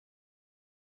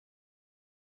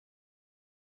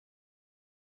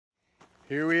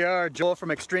Here we are, Joel from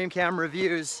Extremecam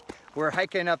Reviews. We're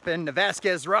hiking up in the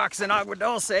Vasquez Rocks in Agua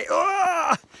Dulce.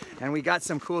 Oh! And we got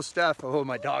some cool stuff. Oh,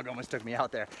 my dog almost took me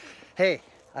out there. Hey,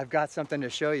 I've got something to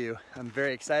show you. I'm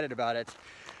very excited about it.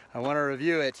 I want to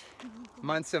review it.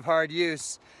 Months of hard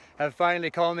use have finally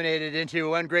culminated into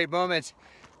one great moment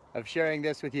of sharing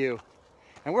this with you.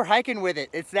 And we're hiking with it.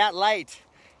 It's that light.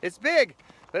 It's big,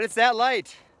 but it's that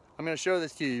light. I'm going to show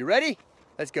this to you. You ready?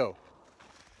 Let's go.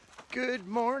 Good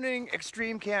morning,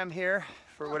 Extremecam here,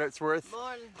 for what it's worth.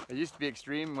 Morning. I used to be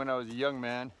extreme when I was a young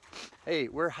man. Hey,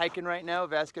 we're hiking right now,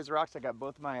 Vasquez Rocks. I got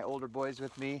both my older boys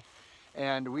with me,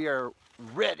 and we are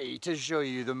ready to show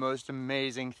you the most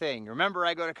amazing thing. Remember,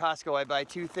 I go to Costco, I buy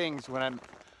two things when I'm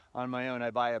on my own. I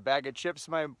buy a bag of chips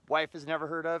my wife has never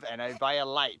heard of, and I buy a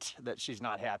light that she's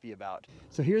not happy about.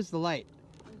 So here's the light.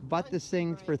 Bought this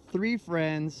thing for 3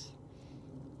 friends,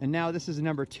 and now this is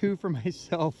number 2 for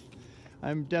myself.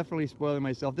 I'm definitely spoiling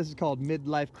myself. This is called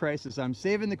midlife crisis. I'm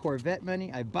saving the Corvette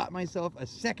money. I bought myself a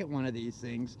second one of these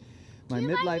things. My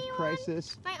midlife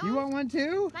crisis. You want one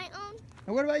too? My own.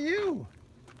 And what about you?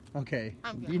 Okay.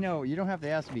 You know, you don't have to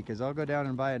ask me because I'll go down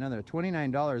and buy another.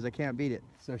 $29, I can't beat it.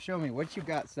 So show me what you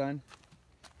got, son.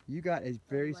 You got a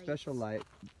very special light.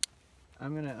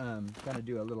 I'm gonna kind of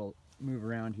do a little move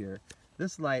around here.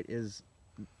 This light is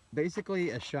basically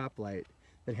a shop light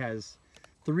that has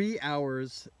 3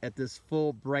 hours at this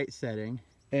full bright setting,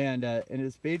 and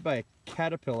it's made by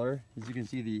Caterpillar. As you can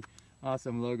see the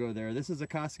awesome logo there. This is a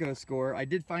Costco score. I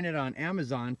did find it on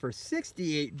Amazon for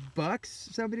 68 bucks.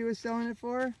 Somebody was selling it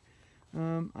for.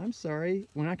 I'm sorry,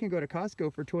 when I can go to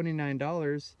Costco for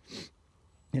 $29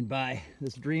 and buy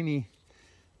this dreamy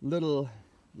little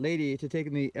lady to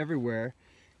take me everywhere.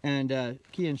 And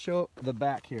Kian, show the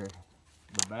back here.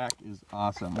 The back is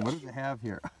awesome. What does it have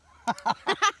here?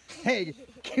 Hey,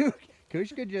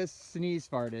 Kushka just sneeze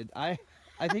farted. I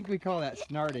think we call that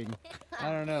snarting.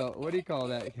 I don't know. What do you call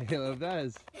that, Caleb?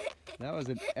 That was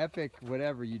an epic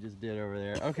whatever you just did over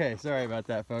there. Okay, sorry about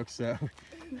that, folks. So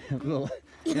a little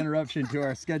interruption to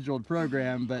our scheduled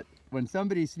program, but when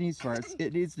somebody sneeze farts,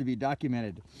 it needs to be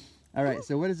documented. All right,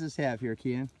 so what does this have here,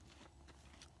 Kian?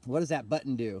 What does that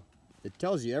button do? It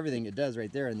tells you everything it does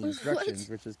right there in the instructions,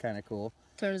 which is kind of cool.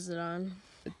 Turns it on.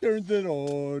 It turns it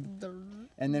on.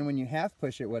 And then when you half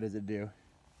push it, what does it do?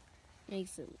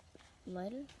 Makes it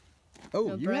lighter. Oh,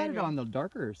 no, you brighter. had it on the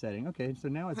darker setting. Okay, so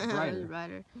now it's brighter. It's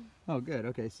brighter. Oh, good.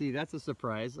 Okay, see, that's a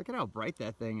surprise. Look at how bright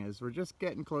that thing is. We're just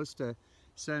getting close to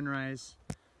sunrise.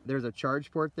 There's a charge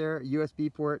port there,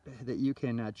 USB port that you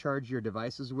can charge your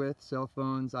devices with, cell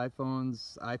phones,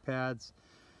 iPhones, iPads.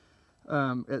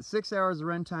 At 6 hours of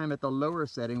runtime at the lower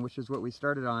setting, which is what we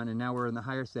started on, and now we're in the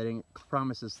higher setting, it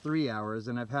promises 3 hours.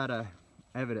 And I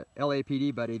have an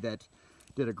LAPD buddy that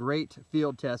did a great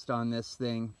field test on this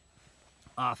thing,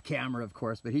 off camera of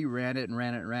course, but he ran it and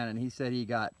ran it and ran it, and he said he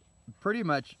got pretty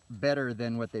much better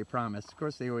than what they promised. Of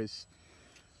course, they always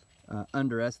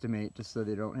underestimate just so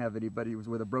they don't have anybody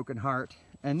with a broken heart.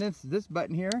 And this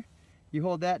button here, you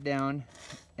hold that down,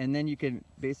 and then you can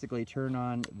basically turn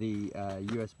on the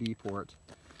USB port,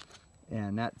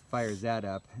 and that fires that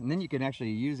up. And then you can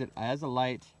actually use it as a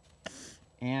light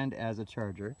and as a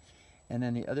charger. And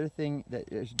then the other thing that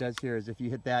it does here is if you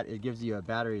hit that, it gives you a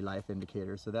battery life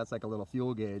indicator. So that's like a little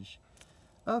fuel gauge.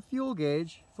 A fuel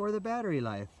gauge for the battery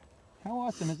life. How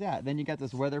awesome is that? Then you got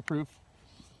this weatherproof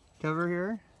cover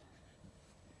here.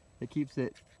 It keeps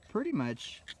it pretty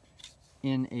much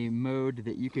in a mode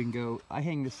that you can go. I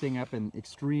hang this thing up in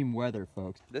extreme weather,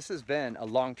 folks. This has been a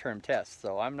long-term test,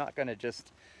 so I'm not gonna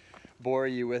just bore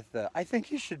you with the, I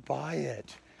think you should buy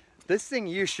it. This thing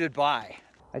you should buy.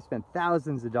 I spent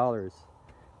thousands of dollars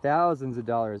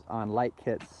on light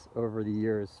kits over the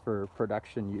years for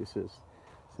production uses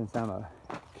since I'm a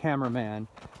cameraman,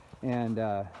 and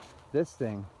this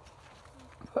thing,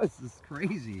 this is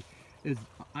crazy.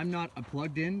 I'm not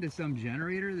plugged into some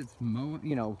generator that's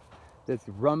that's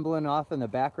rumbling off in the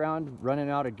background, running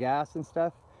out of gas and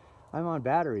stuff. I'm on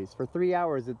batteries for 3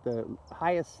 hours at the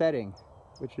highest setting,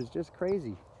 which is just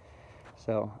crazy.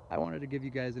 So I wanted to give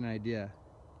you guys an idea.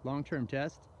 Long-term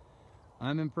test,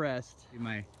 I'm impressed.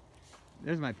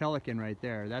 There's my Pelican right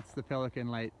there. That's the Pelican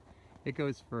light. It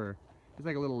goes for, it's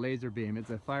like a little laser beam.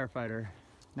 It's a firefighter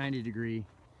 90-degree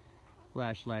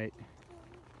flashlight.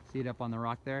 See it up on the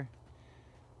rock there?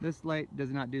 This light does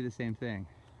not do the same thing.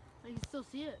 You can still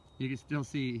see it. You can still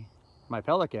see my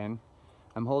Pelican.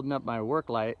 I'm holding up my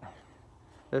Worklight,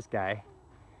 this guy,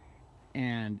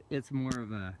 and it's more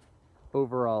of a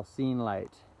overall scene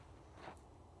light.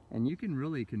 And you can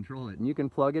really control it. And you can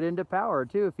plug it into power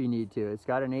too if you need to. It's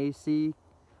got an AC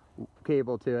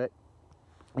cable to it,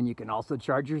 and you can also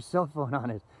charge your cell phone on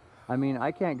it. I mean,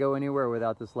 I can't go anywhere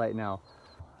without this light now.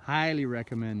 Highly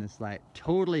recommend this light.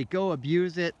 Totally go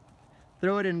abuse it.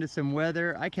 Throw it into some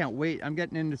weather. I can't wait. I'm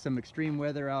getting into some extreme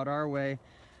weather out our way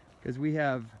because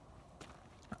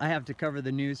I have to cover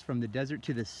the news from the desert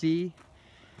to the sea,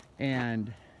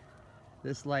 and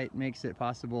this light makes it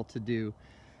possible to do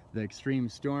the extreme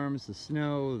storms, the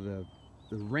snow, the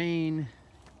rain,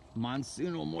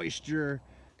 monsoonal moisture.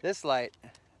 This light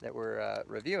that we're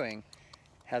reviewing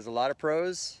has a lot of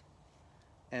pros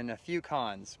and a few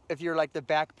cons. If you're like the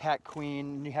backpack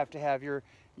queen, you have to have your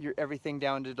everything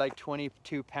down to like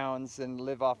 22 pounds and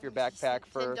live off your backpack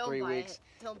for 3 weeks.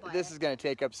 This is going to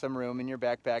take up some room in your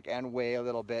backpack and weigh a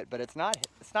little bit, but it's not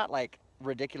like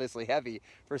ridiculously heavy.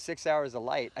 For 6 hours of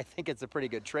light, I think it's a pretty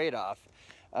good trade-off.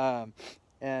 You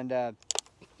can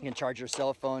charge your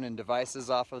cell phone and devices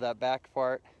off of that back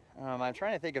part. I'm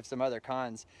trying to think of some other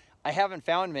cons. I haven't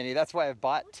found many. That's why I've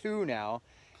bought 2 now.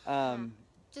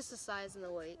 Just the size and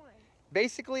the weight.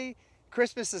 Basically,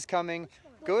 Christmas is coming.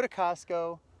 Go to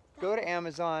Costco, go to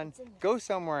Amazon, go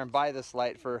somewhere and buy this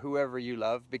light for whoever you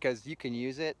love, because you can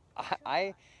use it.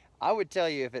 I would tell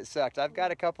you if it sucked. I've got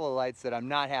a couple of lights that I'm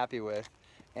not happy with,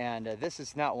 and this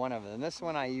is not one of them. This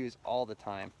one I use all the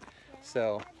time.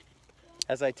 So,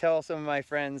 as I tell some of my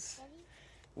friends'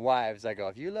 wives, I go,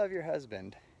 if you love your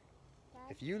husband,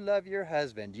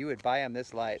 you would buy him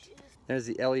this light. There's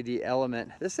the LED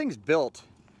element. This thing's built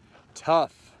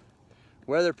tough,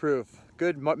 weatherproof,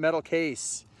 good metal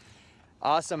case,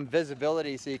 awesome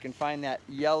visibility, so you can find that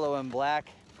yellow and black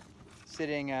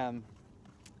sitting on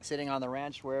the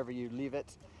ranch wherever you leave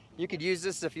it. You could use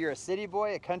this if you're a city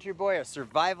boy, a country boy, a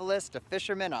survivalist, a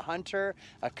fisherman, a hunter,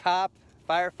 a cop,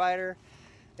 firefighter,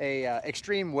 a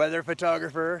extreme weather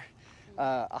photographer,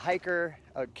 a hiker,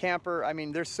 a camper. I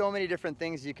mean, there's so many different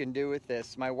things you can do with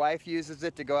this. My wife uses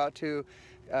it to go out to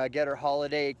get her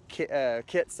holiday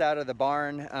kits out of the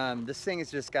barn. This thing has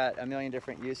just got a million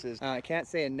different uses. I can't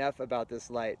say enough about this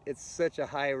light. It's such a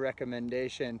high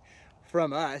recommendation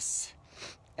from us.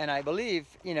 And I believe,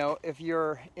 you know, if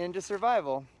you're into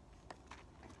survival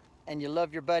and you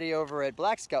love your buddy over at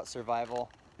Black Scout Survival,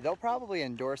 they'll probably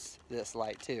endorse this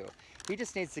light too. He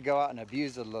just needs to go out and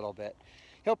abuse it a little bit.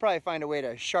 He'll probably find a way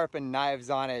to sharpen knives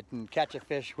on it and catch a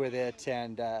fish with it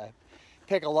and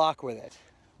pick a lock with it.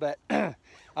 But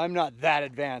I'm not that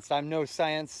advanced. I'm no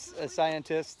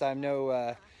scientist. I'm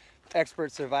no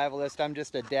expert survivalist. I'm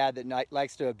just a dad that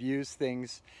likes to abuse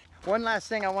things. One last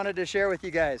thing I wanted to share with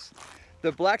you guys.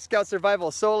 The Black Scout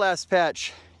Survival Solast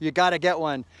patch. You gotta get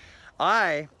one.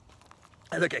 I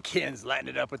look at Ken's lighting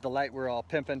it up with the light we're all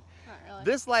pimping. Really.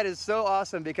 This light is so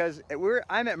awesome because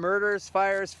I'm at murders,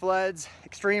 fires, floods,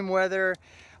 extreme weather,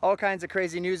 all kinds of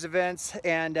crazy news events,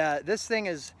 and this thing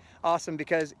is awesome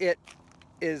because it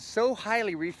is so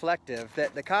highly reflective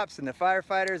that the cops and the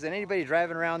firefighters and anybody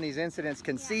driving around these incidents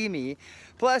can see me.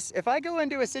 Plus, if I go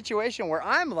into a situation where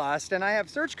I'm lost and I have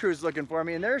search crews looking for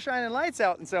me and they're shining lights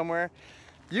out in somewhere,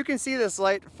 you can see this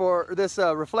light for this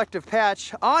reflective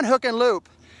patch on hook and loop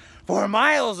for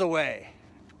miles away.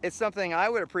 It's something I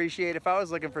would appreciate if I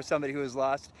was looking for somebody who was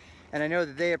lost, and I know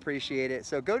that they appreciate it.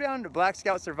 So go down to Black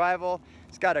Scout Survival.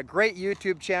 He's got a great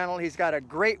YouTube channel, he's got a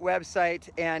great website,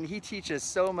 and he teaches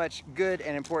so much good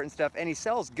and important stuff, and he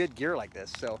sells good gear like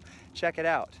this, so check it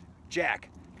out. Jack,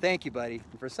 thank you, buddy.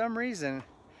 For some reason,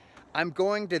 I'm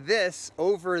going to this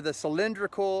over the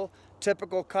cylindrical,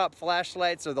 typical cop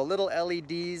flashlights or the little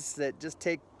LEDs that just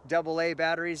take AA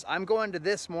batteries. I'm going to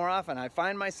this more often. I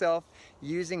find myself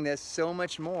using this so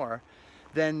much more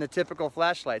than the typical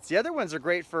flashlights. The other ones are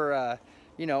great for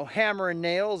you know, hammering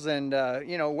nails and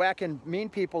you know, whacking mean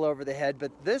people over the head,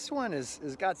 but this one has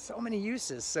got so many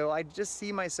uses, so I just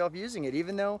see myself using it,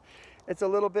 even though it's a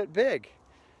little bit big.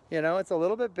 You know, it's a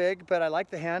little bit big, but I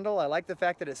like the handle. I like the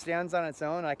fact that it stands on its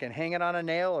own. I can hang it on a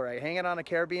nail, or I hang it on a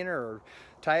carabiner, or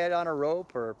tie it on a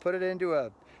rope, or put it into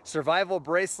a survival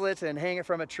bracelet and hang it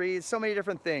from a tree. So many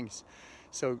different things.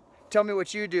 So tell me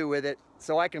what you do with it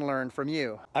so I can learn from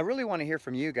you. I really want to hear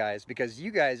from you guys because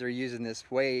you guys are using this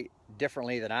way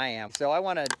differently than I am. So I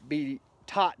want to be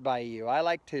taught by you. I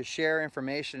like to share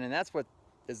information, and that's what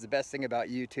is the best thing about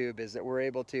YouTube, is that we're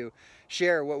able to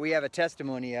share what we have a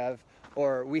testimony of,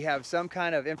 or we have some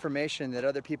kind of information that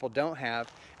other people don't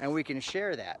have, and we can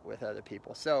share that with other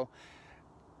people. So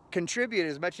contribute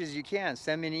as much as you can.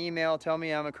 Send me an email, tell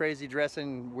me I'm a crazy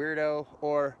dressing weirdo,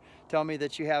 or tell me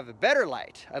that you have a better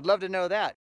light. I'd love to know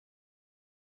that.